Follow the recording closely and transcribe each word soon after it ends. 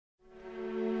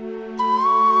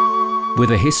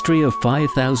With a history of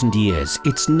 5,000 years,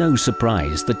 it's no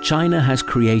surprise that China has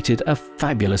created a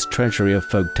fabulous treasury of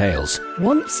folk tales.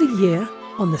 Once a year,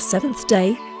 on the 7th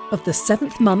day of the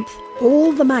 7th month,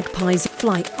 all the magpies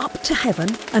fly up to heaven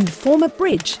and form a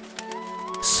bridge.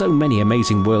 So many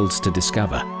amazing worlds to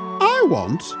discover. I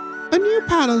want a new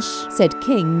palace, said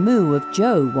King Mu of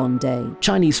Zhou one day.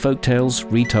 Chinese folk tales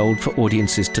retold for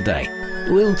audiences today.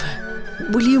 Will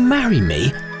you marry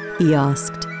me? He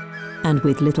asked. And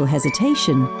with little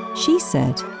hesitation, she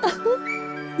said,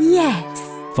 Yes.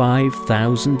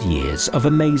 5,000 years of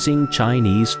amazing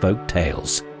Chinese folk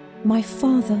tales. My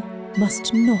father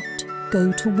must not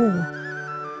go to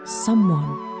war.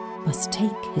 Someone must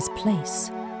take his place.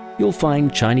 You'll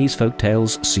find Chinese Folk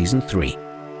Tales Season 3,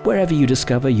 wherever you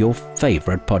discover your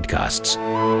favorite podcasts.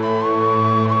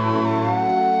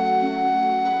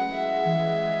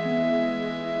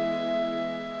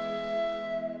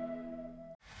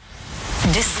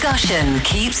 Discussion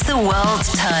keeps the world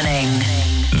turning.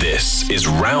 This is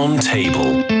Round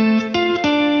Table.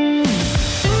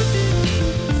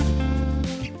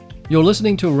 You're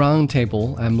listening to Round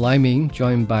Table. I'm Laiming,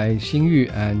 joined by Xingyu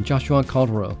and Joshua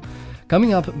Cotterill.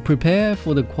 Coming up, prepare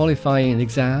for the qualifying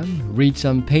exam, read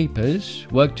some papers,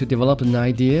 work to develop an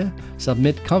idea,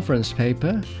 submit conference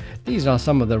paper. These are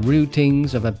some of the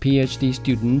routines of a Ph.D.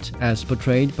 student as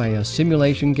portrayed by a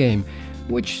simulation game,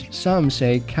 which some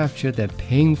say capture the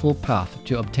painful path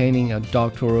to obtaining a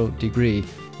doctoral degree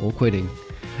or quitting.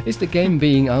 Is the game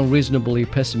being unreasonably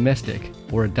pessimistic,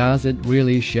 or does it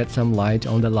really shed some light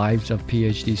on the lives of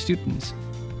PhD students?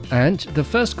 And the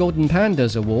first Golden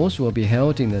Pandas Awards will be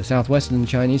held in the southwestern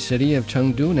Chinese city of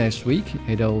Chengdu next week.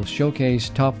 It'll showcase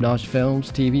top-notch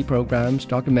films, TV programs,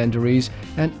 documentaries,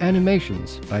 and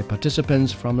animations by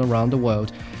participants from around the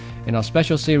world. In our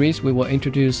special series, we will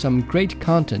introduce some great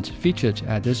content featured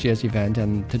at this year's event,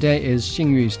 and today is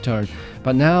Xingyu's turn.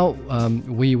 But now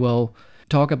we will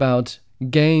talk about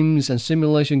games and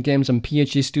simulation games and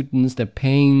PhD students, the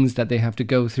pains that they have to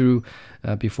go through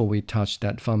before we touch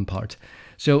that fun part.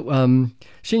 So,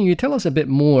 Xingyu, tell us a bit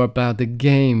more about the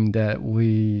game that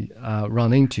we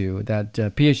run into, that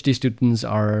PhD students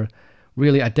are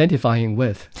really identifying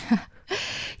with.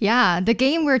 Yeah, the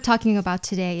game we're talking about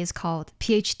today is called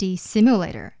Ph.D.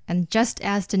 Simulator. And just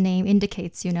as the name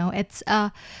indicates, it's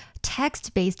a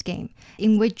text-based game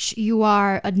in which you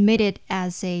are admitted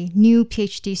as a new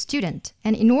PhD student.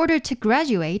 And in order to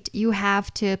graduate, you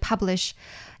have to publish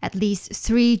at least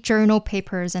 3 journal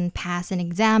papers and pass an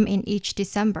exam in each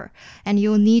December. And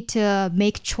you'll need to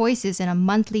make choices on a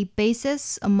monthly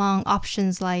basis among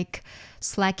options like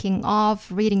slacking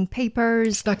off, reading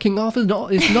papers. Slacking off is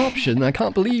an option. I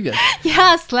can't believe it.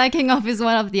 Yeah, slacking off is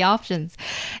one of the options.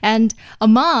 And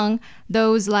among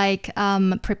those like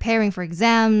preparing for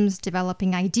exams,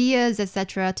 developing ideas,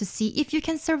 etc., to see if you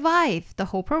can survive the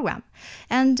whole program.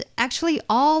 And actually,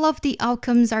 all of the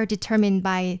outcomes are determined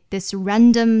by this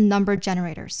random number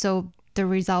generator. So the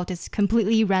result is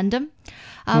completely random.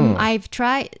 Have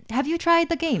you tried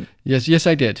the game? Yes,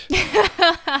 I did.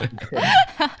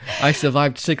 I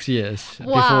survived 6 years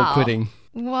before quitting.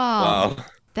 Wow.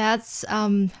 That's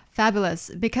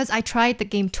fabulous, because I tried the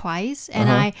game twice,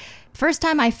 and first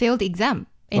time I failed the exam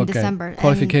in December.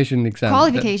 Qualification exam.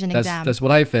 Exam. That's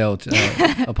what I failed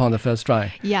upon the first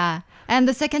try. Yeah. And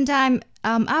the second time,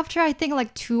 after I think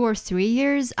like 2 or 3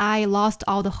 years, I lost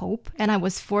all the hope and I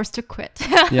was forced to quit.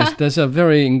 Yes, there's a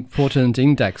very important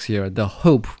index here, the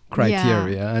hope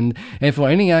criteria. Yeah. And for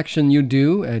any action you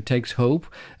do, it takes hope.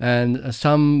 And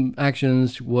some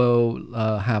actions will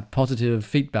have positive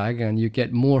feedback and you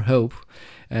get more hope.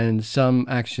 And some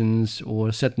actions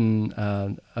or certain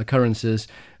occurrences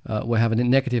will have a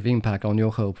negative impact on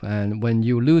your hope. And when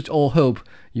you lose all hope,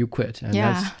 you quit.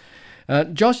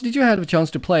 And Josh, did you have a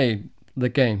chance to play the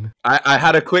game? I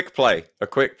had a quick play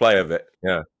of it.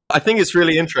 Yeah, I think it's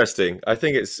really interesting. I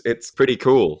think it's pretty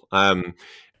cool.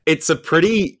 It's a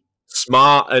pretty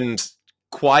smart and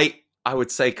quite, I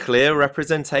would say, clear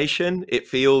representation. It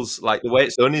feels like the way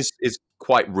it's done is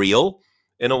quite real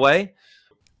in a way.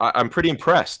 I'm pretty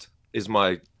impressed. Is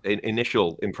my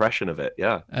initial impression of it.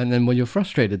 Yeah. And then were you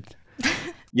frustrated?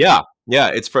 Yeah,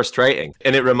 it's frustrating,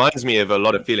 and it reminds me of a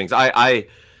lot of feelings. I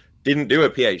didn't do a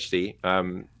PhD,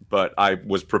 but I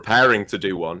was preparing to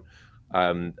do one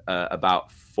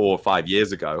about 4 or 5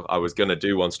 years ago. I was going to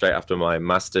do one straight after my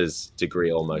master's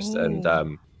degree almost. Ooh.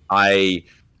 And I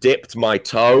dipped my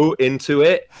toe into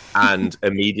it and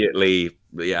immediately,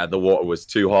 the water was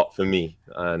too hot for me.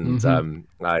 And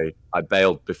I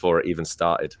bailed before it even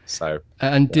started.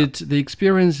 Did the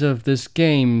experience of this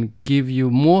game give you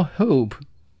more hope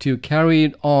to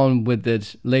carry on with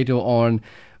it later on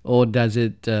or does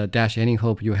it dash any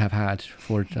hope you have had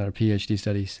for PhD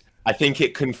studies? I think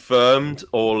it confirmed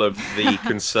all of the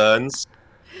concerns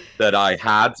that I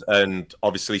had, and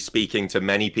obviously speaking to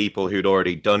many people who'd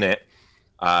already done it,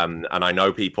 and I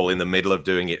know people in the middle of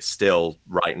doing it still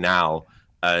right now,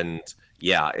 and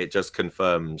yeah, it just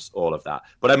confirms all of that.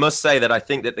 But I must say that I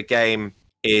think that the game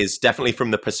is definitely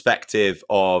from the perspective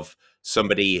of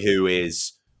somebody who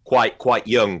is quite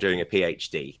young doing a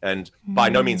PhD, and by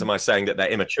no means am I saying that they're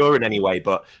immature in any way,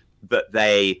 but that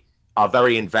they are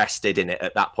very invested in it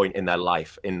at that point in their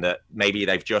life, in that maybe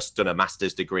they've just done a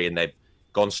master's degree and they've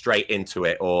gone straight into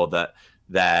it, or that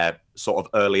they're sort of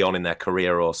early on in their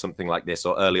career or something like this,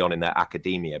 or early on in their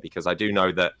academia. Because I do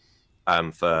know that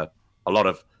for a lot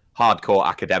of hardcore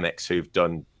academics who've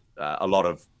done a lot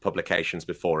of publications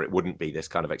before, it wouldn't be this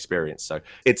kind of experience. So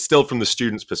it's still from the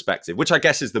student's perspective, which I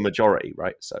guess is the majority,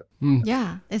 right? So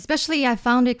yeah, especially I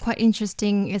found it quite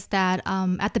interesting is that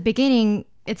at the beginning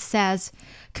it says,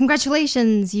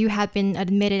 "Congratulations, you have been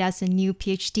admitted as a new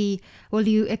PhD. Will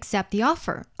you accept the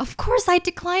offer?" Of course, I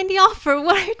declined the offer.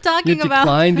 What are you talking about? You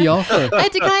declined the offer. I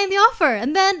declined the offer.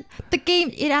 And then the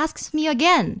game, it asks me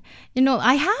again.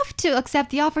 I have to accept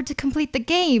the offer to complete the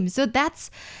game. So that's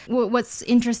what's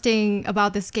interesting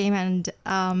about this game. And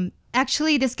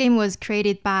actually, this game was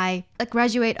created by a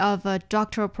graduate of a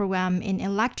doctoral program in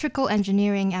electrical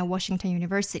engineering at Washington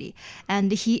University.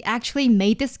 And he actually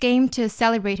made this game to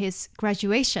celebrate his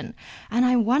graduation. And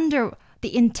I wonder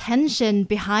the intention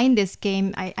behind this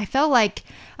game. I felt like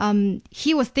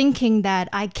he was thinking that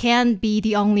I can't be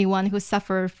the only one who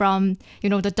suffered from,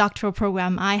 the doctoral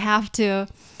program. I have to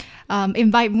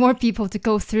invite more people to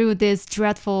go through this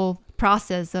dreadful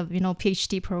process of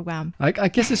PhD program. I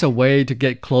guess it's a way to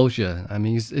get closure. I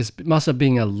mean, it must have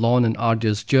been a long and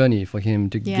arduous journey for him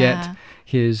to get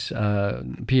his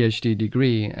PhD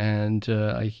degree, and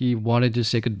he wanted to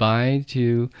say goodbye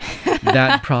to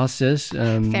that process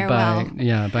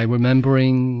by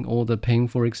remembering all the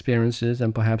painful experiences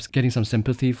and perhaps getting some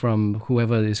sympathy from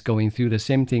whoever is going through the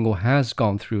same thing or has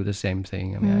gone through the same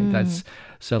thing. I mean, that's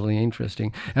certainly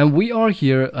interesting. And we are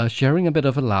here sharing a bit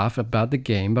of a laugh about the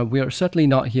game, but we are certainly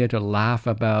not here to laugh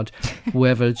about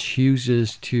whoever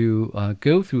chooses to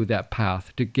go through that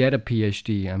path to get a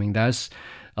PhD. I mean, that's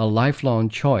a lifelong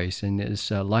choice, and it's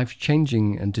a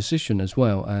life-changing decision as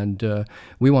well. And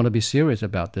we want to be serious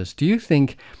about this. Do you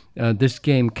think this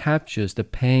game captures the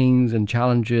pains and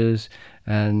challenges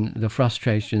and the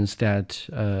frustrations that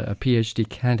a PhD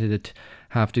candidate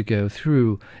have to go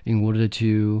through in order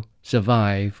to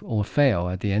survive or fail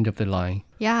at the end of the line?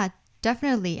 Yeah,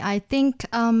 definitely. I think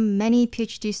many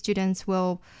PhD students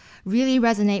will really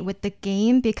resonate with the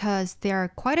game because there are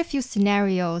quite a few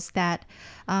scenarios that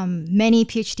many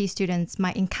PhD students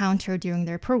might encounter during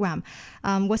their program.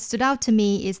 What stood out to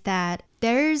me is that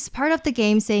there's part of the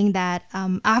game saying that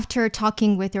after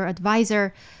talking with your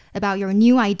advisor about your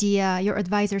new idea, your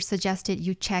advisor suggested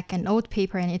you check an old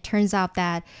paper, and it turns out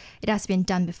that it has been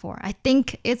done before. I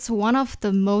think it's one of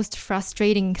the most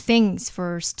frustrating things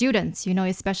for students,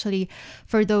 especially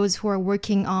for those who are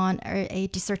working on a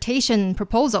dissertation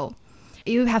proposal.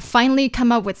 You have finally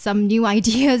come up with some new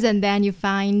ideas, and then you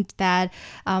find that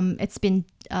it's been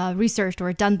researched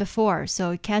or done before.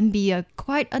 So it can be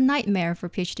quite a nightmare for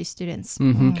PhD students.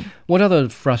 What other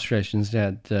frustrations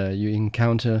that you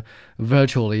encounter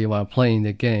virtually while playing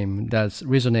the game that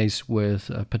resonates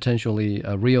with potentially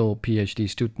a real PhD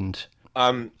student?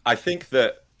 I think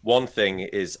that one thing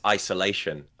is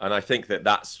isolation. And I think that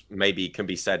that's maybe can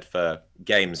be said for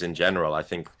games in general. I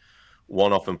think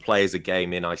one often plays a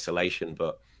game in isolation,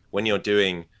 but when you're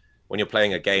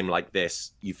playing a game like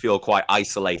this, you feel quite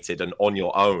isolated and on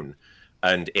your own,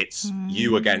 and it's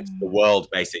you against the world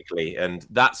basically. And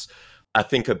that's, I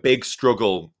think, a big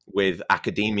struggle with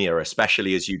academia,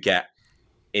 especially as you get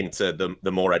into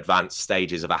the more advanced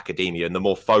stages of academia and the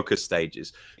more focused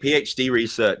stages. PhD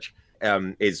research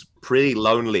is pretty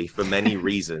lonely for many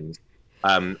reasons.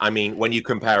 I mean, when you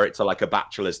compare it to like a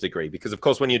bachelor's degree, because of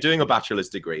course, when you're doing a bachelor's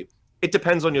degree, it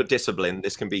depends on your discipline.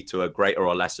 This can be to a greater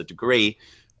or lesser degree.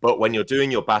 But when you're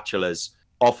doing your bachelor's,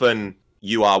 often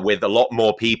you are with a lot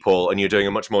more people and you're doing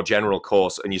a much more general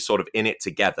course and you're sort of in it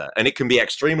together. And it can be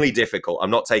extremely difficult.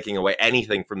 I'm not taking away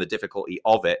anything from the difficulty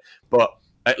of it, but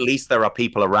at least there are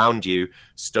people around you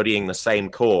studying the same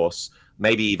course,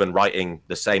 maybe even writing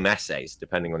the same essays,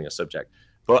 depending on your subject.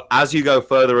 But as you go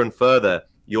further and further,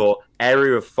 your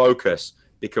area of focus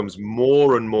becomes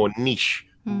more and more niche,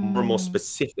 more and more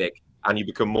specific, and you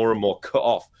become more and more cut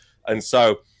off. And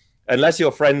so unless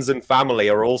your friends and family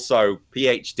are also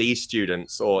PhD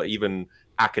students or even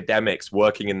academics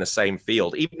working in the same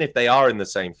field, even if they are in the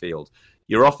same field,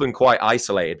 you're often quite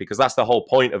isolated, because that's the whole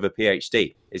point of a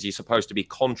PhD, is you're supposed to be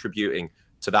contributing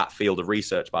to that field of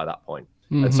research by that point.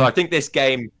 And so I think this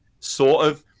game sort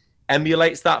of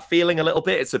emulates that feeling a little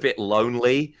bit. It's a bit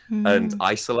lonely and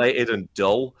isolated and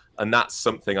dull, and that's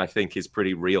something I think is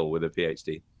pretty real with a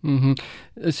PhD.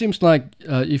 It seems like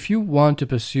if you want to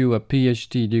pursue a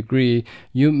PhD degree,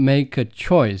 you make a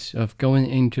choice of going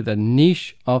into the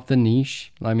niche of the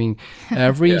niche. I mean,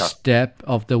 every step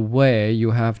of the way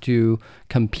you have to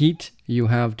compete, you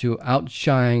have to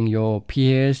outshine your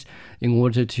peers in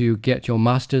order to get your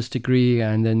master's degree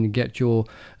and then get your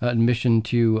admission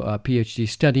to PhD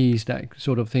studies, that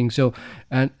sort of thing. So,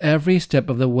 and every step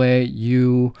of the way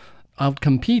you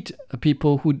outcompete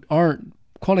people who aren't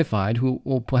qualified,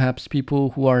 or perhaps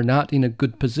people who are not in a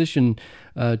good position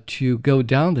to go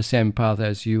down the same path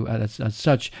as you. As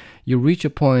such, you reach a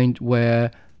point where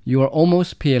you are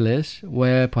almost peerless,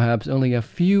 where perhaps only a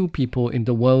few people in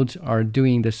the world are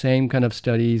doing the same kind of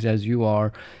studies as you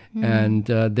are. And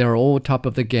they're all top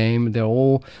of the game. They're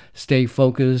all stay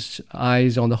focused,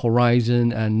 eyes on the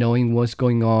horizon, and knowing what's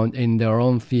going on in their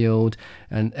own field.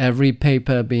 And every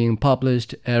paper being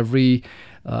published, every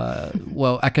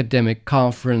academic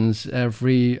conference,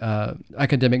 every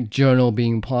academic journal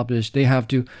being published, they have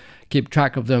to keep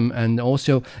track of them. And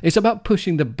also, it's about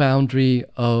pushing the boundary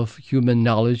of human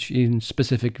knowledge in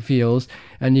specific fields.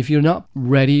 And if you're not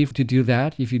ready to do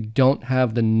that, if you don't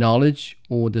have the knowledge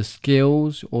or the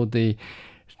skills or the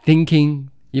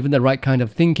thinking, even the right kind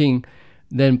of thinking,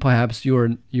 then perhaps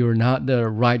you're not the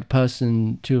right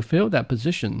person to fill that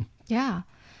position. Yeah.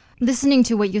 Listening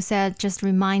to what you said just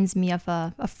reminds me of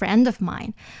a friend of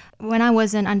mine. When I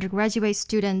was an undergraduate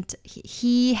student,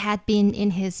 he had been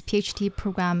in his PhD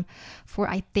program for,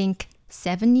 I think,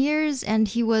 7 years, and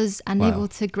he was unable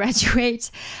to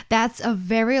graduate. That's a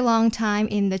very long time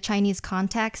in the Chinese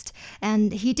context,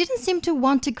 and he didn't seem to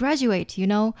want to graduate, you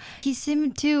know. He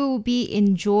seemed to be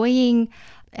enjoying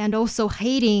and also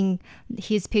hating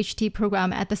his PhD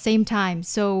program at the same time.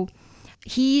 So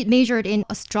he majored in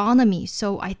astronomy,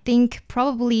 so I think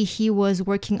probably he was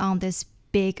working on this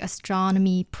big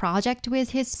astronomy project with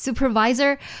his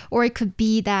supervisor, or it could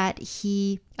be that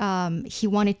he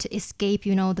wanted to escape,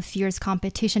 you know, the fierce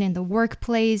competition in the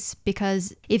workplace,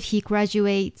 because if he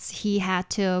graduates, he had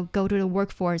to go to the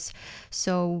workforce.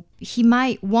 So he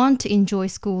might want to enjoy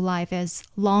school life as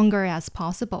longer as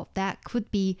possible. That could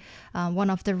be one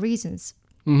of the reasons.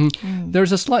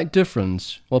 There's a slight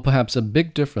difference, or perhaps a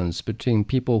big difference, between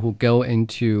people who go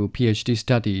into PhD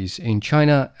studies in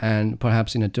China and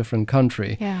perhaps in a different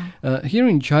country. Here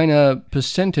in China,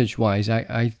 percentage-wise,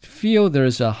 I feel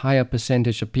there's a higher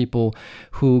percentage of people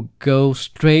who go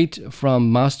straight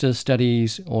from master's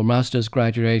studies or master's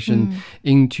graduation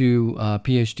into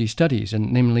PhD studies.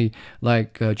 And namely,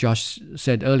 like Josh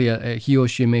said earlier, he or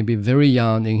she may be very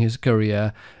young in his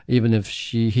career, even if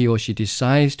he or she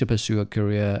decides to pursue a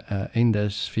career in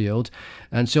this field.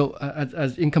 And so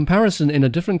as in comparison, in a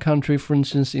different country, for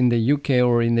instance, in the UK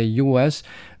or in the US,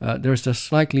 there's a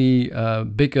slightly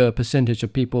bigger percentage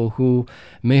of people who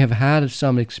may have had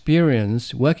some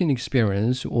experience, working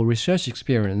experience or research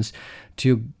experience,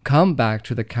 to come back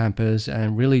to the campus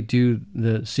and really do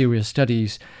the serious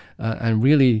studies and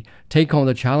really take on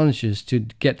the challenges to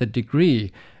get the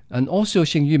degree. And also,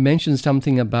 Xingyu mentioned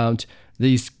something about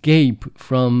the escape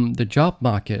from the job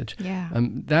market.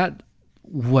 That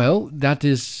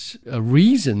is a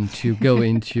reason to go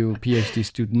into PhD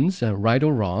students, right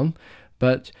or wrong.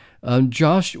 But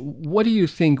Josh, what do you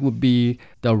think would be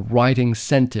the right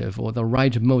incentive or the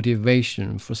right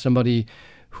motivation for somebody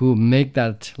who make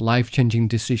that life-changing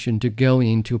decision to go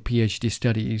into PhD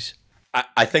studies?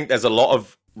 I think there's a lot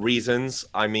of reasons.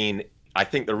 I mean, I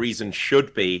think the reason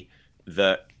should be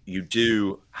that you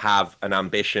do have an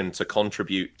ambition to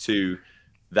contribute to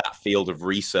that field of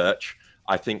research.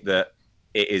 I think that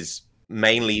it is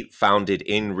mainly founded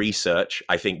in research.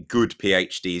 I think good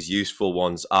PhDs, useful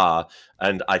ones are.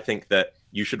 And I think that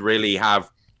you should really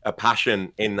have a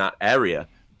passion in that area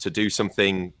to do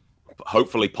something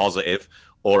hopefully positive,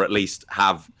 or at least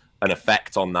have an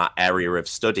effect on that area of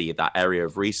study, that area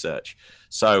of research.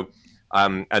 So,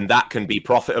 and that can be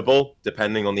profitable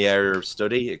depending on the area of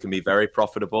study. It can be very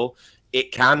profitable.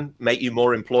 It can make you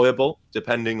more employable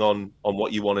depending on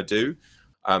what you want to do.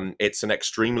 It's an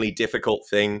extremely difficult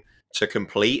thing to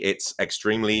complete. It's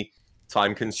extremely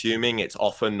time consuming. It's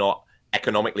often not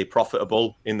economically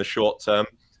profitable in the short term.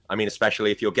 I mean,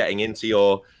 especially if you're getting into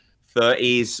your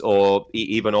 30s or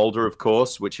even older, of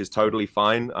course, which is totally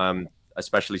fine.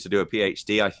 Especially to do a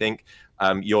PhD, I think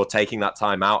you're taking that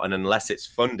time out, and unless it's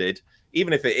funded,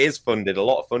 even if it is funded, a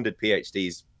lot of funded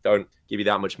PhDs don't give you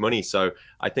that much money. So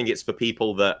I think it's for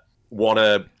people that want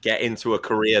to get into a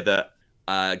career that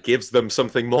gives them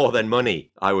something more than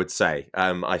money, I would say.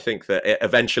 I think that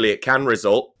eventually it can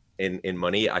result in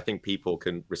money. I think people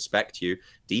can respect you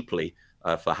deeply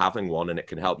for having one, and it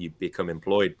can help you become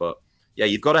employed. But yeah,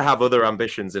 you've got to have other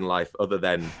ambitions in life other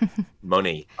than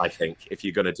money, I think, if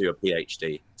you're going to do a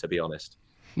PhD, to be honest.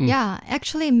 Yeah,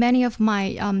 actually, many of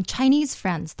my Chinese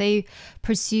friends, they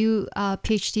pursue a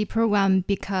PhD program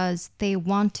because they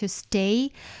want to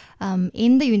stay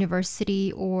in the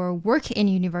university or work in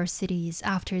universities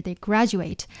after they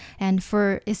graduate. And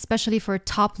especially for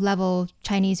top level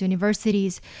Chinese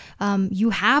universities,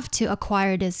 you have to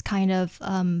acquire this kind of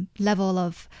level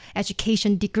of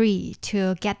education degree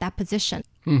to get that position.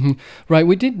 Mm-hmm. Right,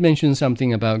 we did mention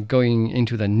something about going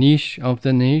into the niche of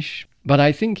the niche. But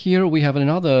I think here we have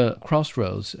another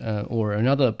crossroads or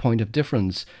another point of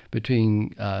difference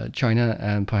between China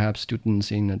and perhaps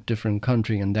students in a different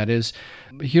country. And that is,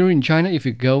 here in China, if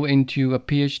you go into a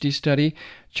PhD study,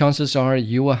 chances are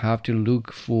you will have to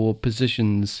look for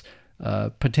positions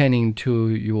pertaining to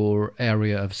your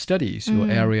area of studies, your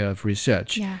area of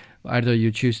research. Yeah. Either you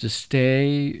choose to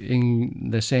stay in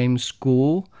the same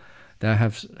school that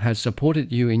has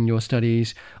supported you in your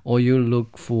studies, or you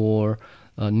look for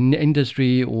an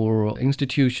industry or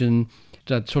institution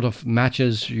that sort of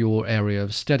matches your area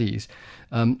of studies.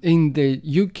 In the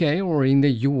UK or in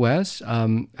the US,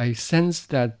 I sense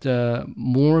that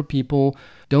more people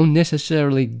don't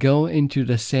necessarily go into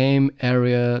the same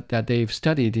area that they've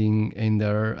studied in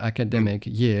their academic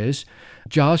years.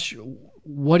 Josh,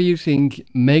 what do you think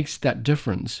makes that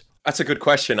difference? That's a good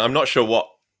question. I'm not sure what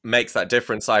makes that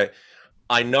difference. I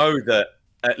know that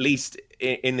at least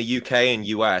in the UK and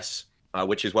US,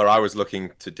 which is where I was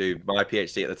looking to do my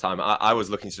PhD at the time, I was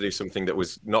looking to do something that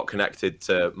was not connected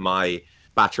to my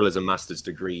bachelor's and master's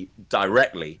degree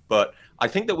directly. But I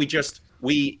think that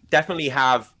we definitely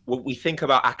have, we think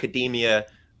about academia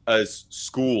as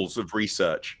schools of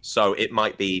research. So it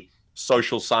might be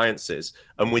social sciences,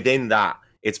 and within that,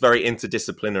 it's very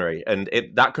interdisciplinary, and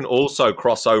that can also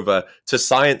cross over to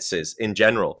sciences in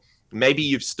general. Maybe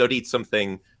you've studied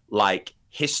something like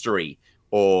history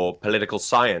or political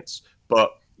science, but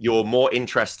you're more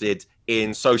interested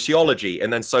in sociology,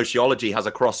 and then sociology has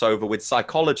a crossover with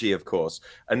psychology, of course.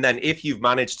 And then if you've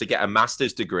managed to get a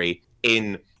master's degree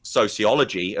in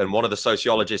sociology, and one of the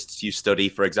sociologists you study,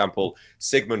 for example,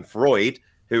 Sigmund Freud,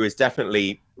 who is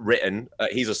definitely written,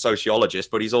 he's a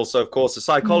sociologist, but he's also, of course, a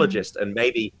psychologist. And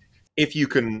maybe if you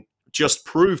can just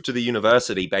prove to the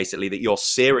university, basically, that you're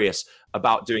serious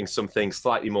about doing something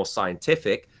slightly more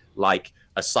scientific, like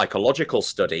a psychological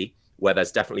study, where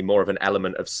there's definitely more of an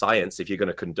element of science if you're going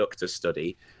to conduct a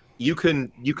study, you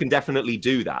can definitely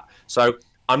do that. So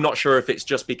I'm not sure if it's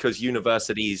just because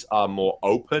universities are more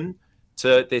open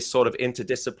to this sort of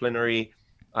interdisciplinary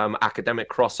academic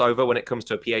crossover when it comes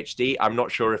to a PhD. I'm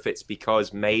not sure if it's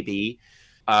because maybe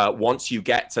once you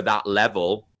get to that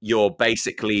level, you're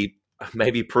basically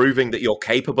maybe proving that you're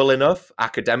capable enough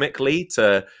academically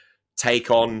to take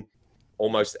on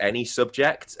almost any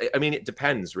subject. I mean, it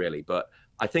depends really, but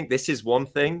I think this is one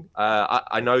thing.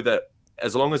 I know that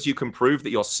as long as you can prove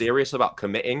that you're serious about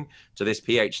committing to this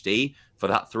PhD for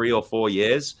that 3 or 4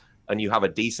 years, and you have a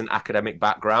decent academic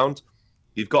background,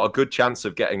 you've got a good chance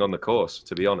of getting on the course,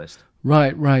 to be honest.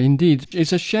 Right, indeed.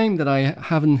 It's a shame that I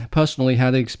haven't personally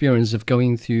had the experience of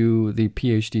going through the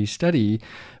PhD study,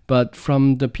 but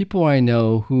from the people I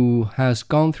know who has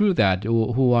gone through that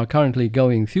or who are currently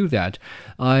going through that,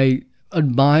 I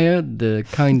admire the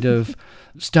kind of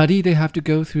study they have to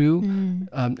go through.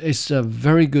 It's a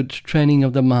very good training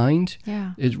of the mind.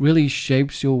 Yeah. It really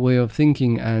shapes your way of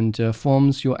thinking and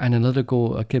forms your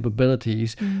analytical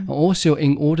capabilities. Also,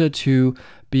 in order to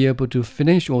be able to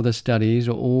finish all the studies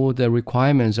or all the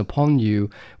requirements upon you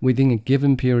within a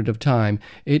given period of time,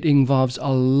 it involves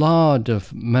a lot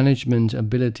of management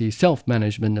ability,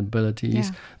 self-management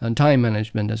abilities, and time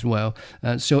management as well.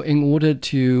 So in order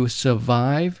to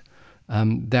survive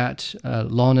that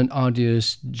long and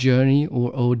arduous journey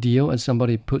or ordeal, as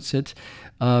somebody puts it,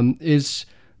 is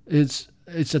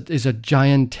a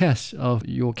giant test of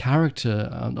your character,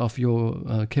 of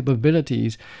your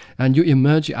capabilities, and you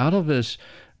emerge out of this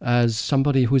as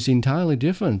somebody who's entirely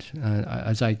different,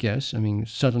 as I guess. I mean,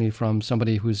 certainly from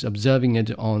somebody who's observing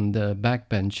it on the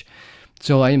backbench.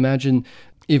 So I imagine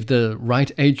if the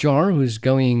right HR who's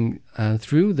going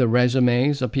through the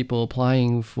resumes of people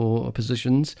applying for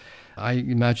positions, I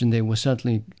imagine they will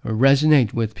certainly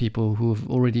resonate with people who've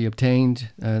already obtained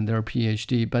their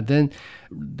PhD. But then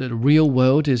the real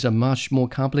world is a much more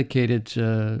complicated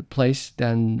place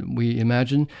than we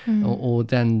imagine or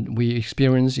than we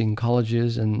experience in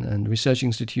colleges and research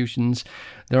institutions.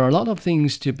 There are a lot of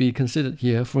things to be considered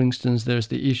here. For instance, there's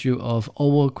the issue of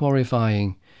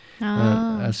overqualifying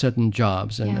certain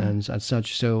jobs and as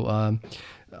such. So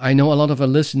I know a lot of our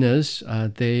listeners,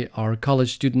 they are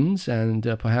college students, and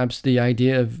perhaps the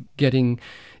idea of getting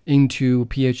into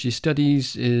PhD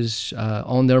studies is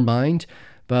on their mind.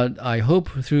 But I hope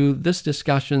through this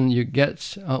discussion you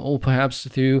get, or perhaps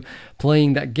through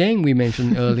playing that game we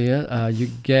mentioned earlier, you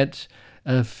get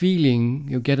a feeling,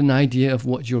 you get an idea of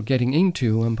what you're getting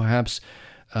into, and perhaps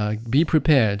be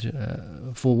prepared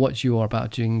for what you are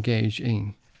about to engage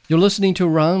in. You're listening to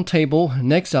Roundtable.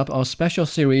 Next up, our special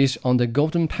series on the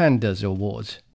Golden Pandas Award.